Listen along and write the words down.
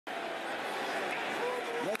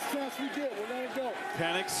fast we get. We'll let it go.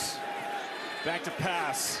 Penix back to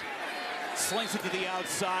pass. Slings it to the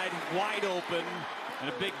outside, wide open, and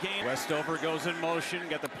a big game. Westover goes in motion,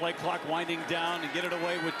 got the play clock winding down, and get it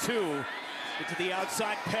away with 2. Get to the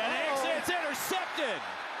outside, Penix, it's intercepted!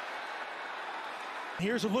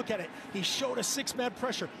 Here's a look at it. He showed a 6-man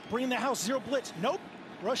pressure, bringing the house, 0 blitz. Nope,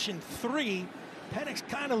 rushing 3. Penix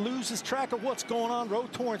kind of loses track of what's going on. Roe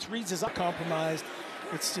Torrance reads his compromised.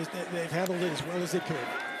 It's just they've handled it as well as they could.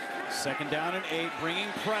 2nd down and 8, bringing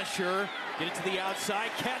pressure. Get it to the outside,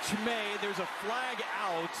 catch made. There's a flag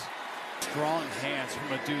out. Strong hands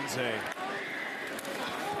from Adunze.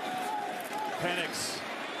 Penix,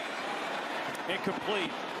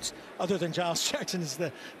 incomplete. Other than Giles Jackson is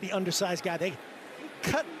the undersized guy. They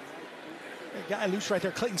cut a guy loose right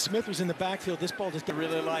there. Clayton Smith was in the backfield. This ball just... I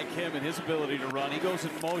really like him and his ability to run. He goes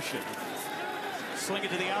in motion. Sling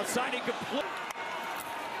it to the outside, incomplete.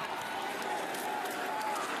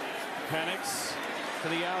 Penix to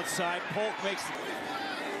the outside. Polk makes the...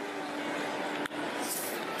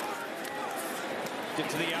 Get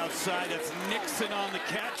to the outside. That's Nixon on the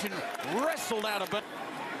catch and wrestled out of it.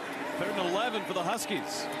 3rd and 11 for the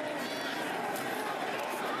Huskies.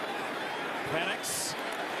 Penix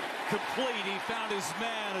complete. He found his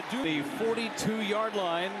man. The 42-yard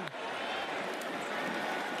line.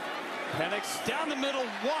 Penix down the middle,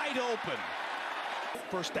 wide open.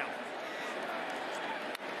 1st down.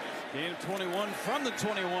 Game 21 from the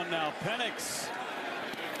 21 now. Penix.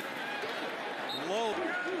 Low.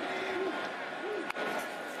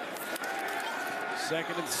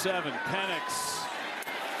 2nd and 7. Penix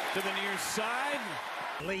to the near side.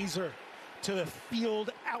 Laser to the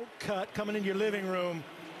field out cut coming into your living room.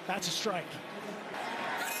 That's a strike.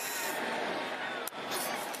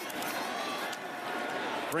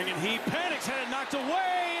 Bringing heat. Penix had it knocked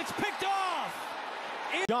away. It's picked off.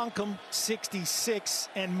 Jonkum 66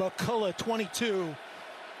 and McCullough 22.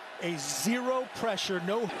 A 0 pressure,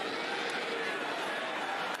 no.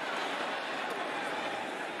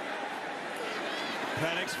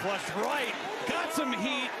 Penix flushed right. Got some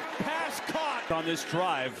heat. Pass caught on this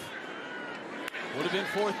drive. Would have been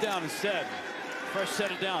 4th down instead. Fresh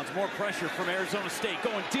set of downs. More pressure from Arizona State.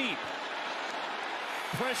 Going deep.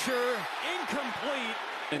 Pressure incomplete.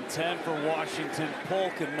 And 10 for Washington.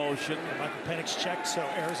 Polk in motion. Michael Penix checked, so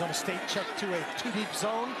Arizona State checked to a 2-deep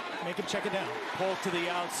zone. Make him check it down. Polk to the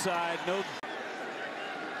outside. No.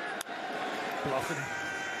 Bluffing.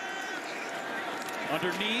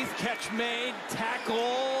 Underneath. Catch made.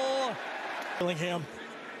 Tackle. Dillingham.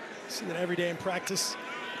 See that every day in practice.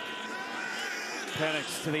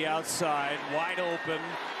 Penix to the outside. Wide open.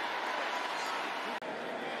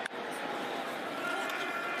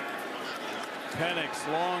 Penix,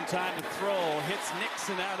 long time to throw, hits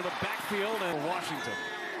Nixon out of the backfield and Washington.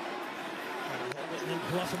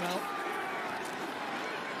 Bluff him out.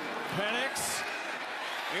 Penix,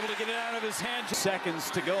 able to get it out of his hand. Seconds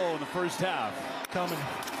to go in the 1st half. Coming.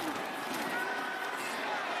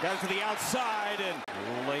 Got it to the outside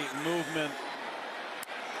and late movement.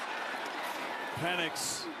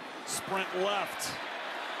 Penix, sprint left.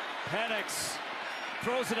 Penix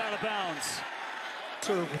throws it out of bounds.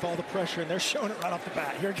 Serve with all the pressure, and they're showing it right off the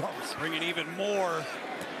bat. Here it comes. Bringing even more.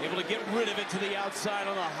 Able to get rid of it to the outside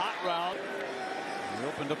on the hot route. We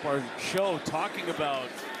opened up our show talking about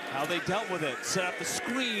how they dealt with it. Set up the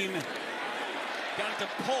screen. Got it to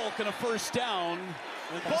Polk and a 1st down.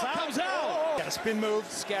 And Polk comes out. Got a spin move.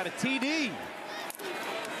 It's got a TD.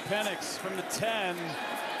 Penix from the 10.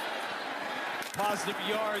 Positive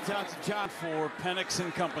yards out to John for Penix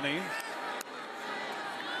and company.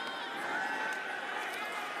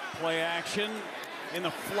 Play action in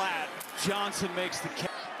the flat. Johnson makes the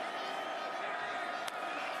catch.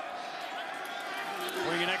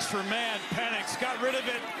 Bring an extra man. Penix got rid of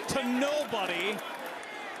it to nobody.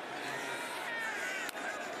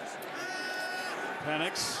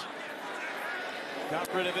 Penix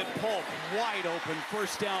got rid of it. Polk wide open.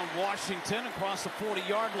 1st down Washington across the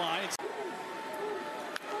 40-yard line.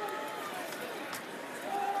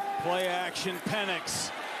 Play action.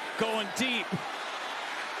 Penix going deep.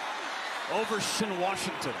 Over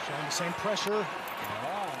Washington. Showing the same pressure.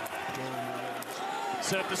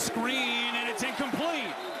 Set up the screen, and it's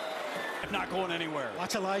incomplete. Not going anywhere.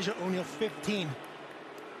 Watch Elijah O'Neal, 15.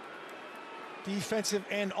 Defensive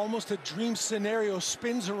end, almost a dream scenario.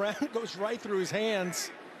 Spins around, goes right through his hands.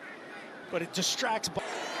 But it distracts.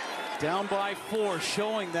 Down by 4,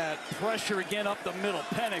 showing that pressure again up the middle.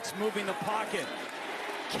 Penix moving the pocket.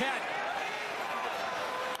 Cat.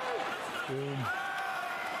 Boom.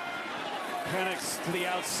 Penix to the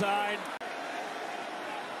outside.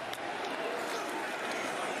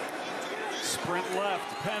 Sprint left.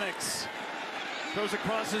 Penix goes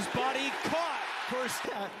across his body. Caught. First,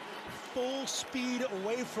 full speed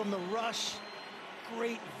away from the rush.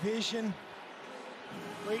 Great vision.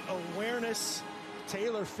 Great awareness.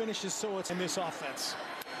 Taylor finishes so it's in this offense.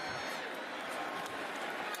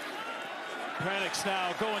 Penix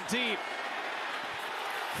now going deep.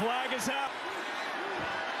 Flag is out.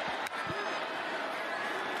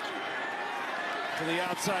 To the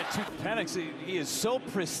outside. Penix, he is so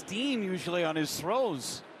pristine usually on his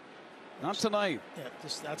throws. Not tonight.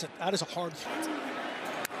 Yeah, that is a hard throw.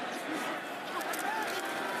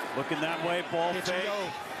 Looking that way, ball fake.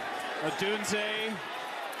 Odunze.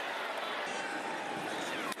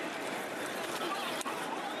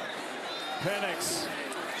 Penix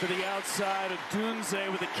to the outside.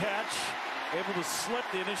 Odunze with the catch. Able to slip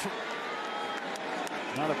the initial.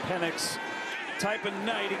 Not a Penix type of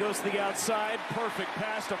night. He goes to the outside. Perfect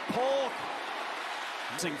pass to Polk.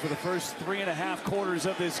 For the first 3.5 quarters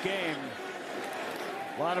of this game.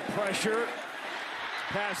 A lot of pressure.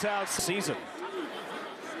 Pass out season.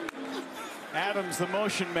 Adams, the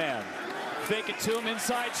motion man. Fake it to him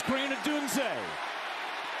inside screen. Odunze.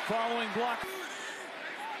 Following block.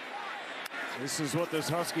 This is what this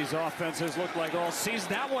Huskies offense has looked like all season.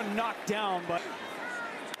 That one knocked down, but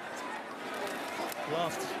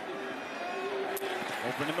Bluffed.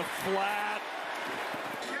 Open in the flat.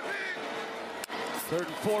 3rd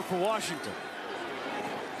and 4 for Washington.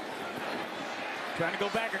 Trying to go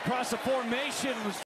back across the formation.